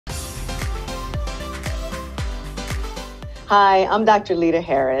Hi, I'm Dr. Leita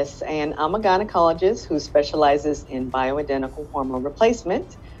Harris, and I'm a gynecologist who specializes in bioidentical hormone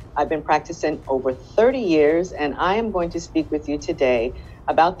replacement. I've been practicing over 30 years, and I am going to speak with you today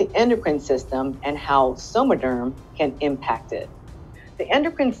about the endocrine system and how Somaderm can impact it. The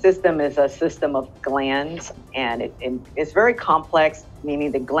endocrine system is a system of glands, and it's very complex,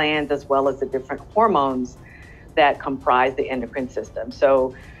 meaning the glands as well as the different hormones that comprise the endocrine system.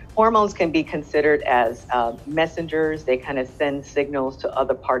 So hormones can be considered as messengers. They kind of send signals to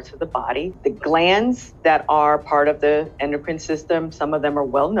other parts of the body. The glands that are part of the endocrine system, some of them are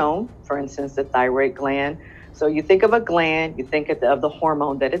well known, for instance, the thyroid gland. So you think of a gland, you think of the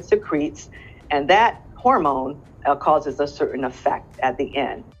hormone that it secretes, and that hormone causes a certain effect at the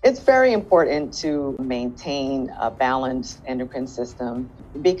end. It's very important to maintain a balanced endocrine system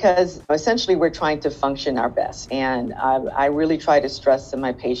because essentially we're trying to function our best. And I really try to stress to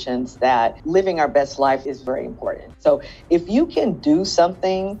my patients that living our best life is very important. So if you can do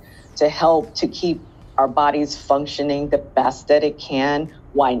something to help to keep our bodies functioning the best that it can,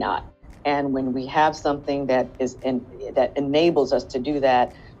 why not? And when we have something that enables us to do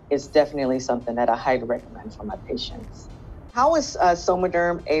that, it's definitely something that I highly recommend for my patients. How is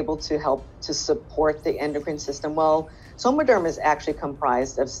Somaderm able to help to support the endocrine system? Well, Somaderm is actually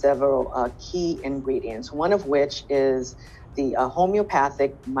comprised of several key ingredients, one of which is the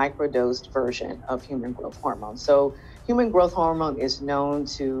homeopathic microdosed version of human growth hormone. So human growth hormone is known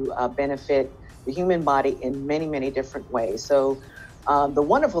to benefit the human body in many, many different ways. So the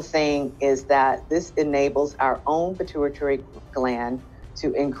wonderful thing is that this enables our own pituitary gland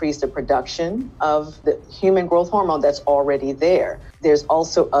to increase the production of the human growth hormone that's already there. There's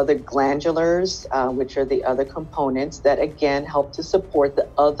also other glandulars, which are the other components that again help to support the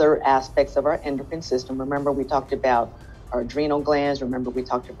other aspects of our endocrine system. Remember, we talked about our adrenal glands. Remember, we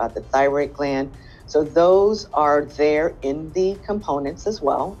talked about the thyroid gland. So those are there in the components as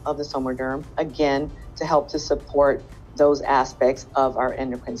well of the Somaderm, again, to help to support those aspects of our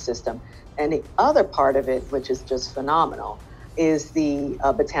endocrine system. And the other part of it, which is just phenomenal, is the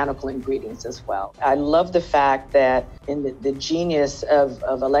botanical ingredients as well. I love the fact that in the genius of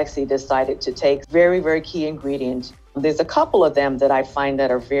Alexi decided to take very, very key ingredients. There's a couple of them that I find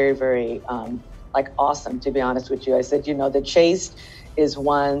that are very, very awesome, to be honest with you. I said, the chaste is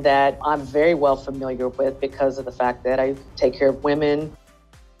one that I'm very well familiar with because of the fact that I take care of women.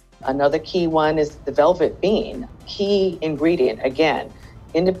 Another key one is the velvet bean. Key ingredient, again,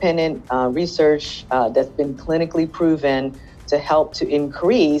 independent research that's been clinically proven to help to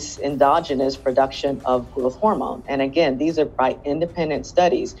increase endogenous production of growth hormone. And again, these are by independent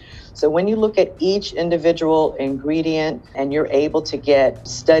studies. So when you look at each individual ingredient and you're able to get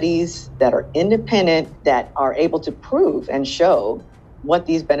studies that are independent, that are able to prove and show what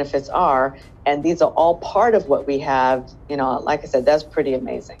these benefits are, and these are all part of what we have, like I said, that's pretty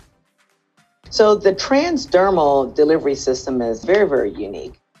amazing. So the transdermal delivery system is very, very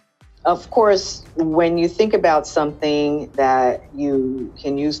unique. Of course, when you think about something that you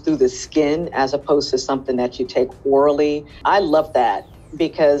can use through the skin as opposed to something that you take orally, I love that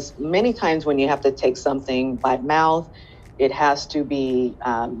because many times when you have to take something by mouth, it has to be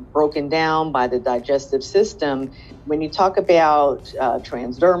broken down by the digestive system. When you talk about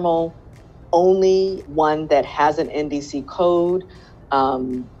transdermal, only one that has an NDC code,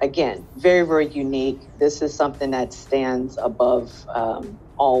 again, very, very unique. This is something that stands above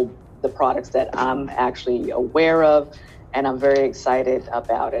all the products that I'm actually aware of, and I'm very excited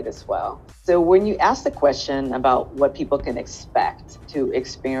about it as well. So when you ask the question about what people can expect to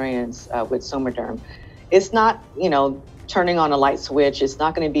experience with Somaderm, it's not, turning on a light switch. It's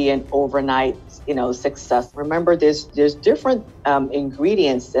not going to be an overnight, success. Remember, there's different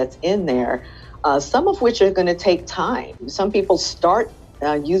ingredients that's in there, some of which are going to take time. Some people start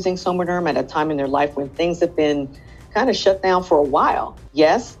using Somaderm at a time in their life when things have been kind of shut down for a while.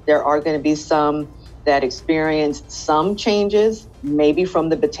 Yes, there are going to be some that experience some changes, maybe from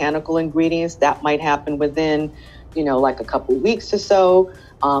the botanical ingredients. That might happen within, like a couple weeks or so.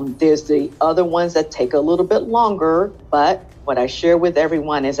 There's the other ones that take a little bit longer, but what I share with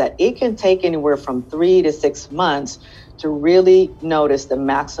everyone is that it can take anywhere from 3 to 6 months to really notice the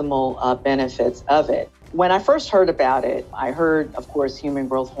maximal benefits of it. When I first heard about it, I heard, of course, human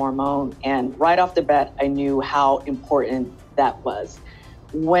growth hormone, and right off the bat, I knew how important that was.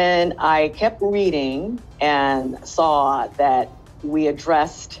 When I kept reading and saw that we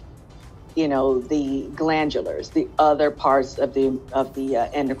addressed, the glandulars, the other parts of the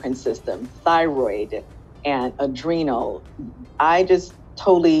endocrine system, thyroid and adrenal, I just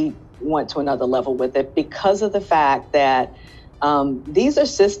totally went to another level with it because of the fact that these are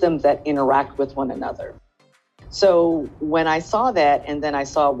systems that interact with one another. So when I saw that, and then I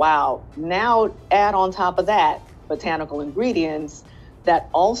saw, wow, now add on top of that botanical ingredients that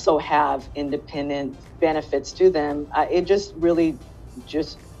also have independent benefits to them, it just really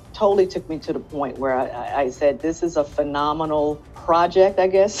just totally took me to the point where I said, this is a phenomenal project, I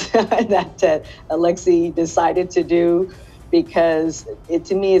guess, that Alexi decided to do, because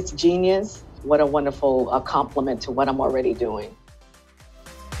to me, it's genius. What a wonderful compliment to what I'm already doing.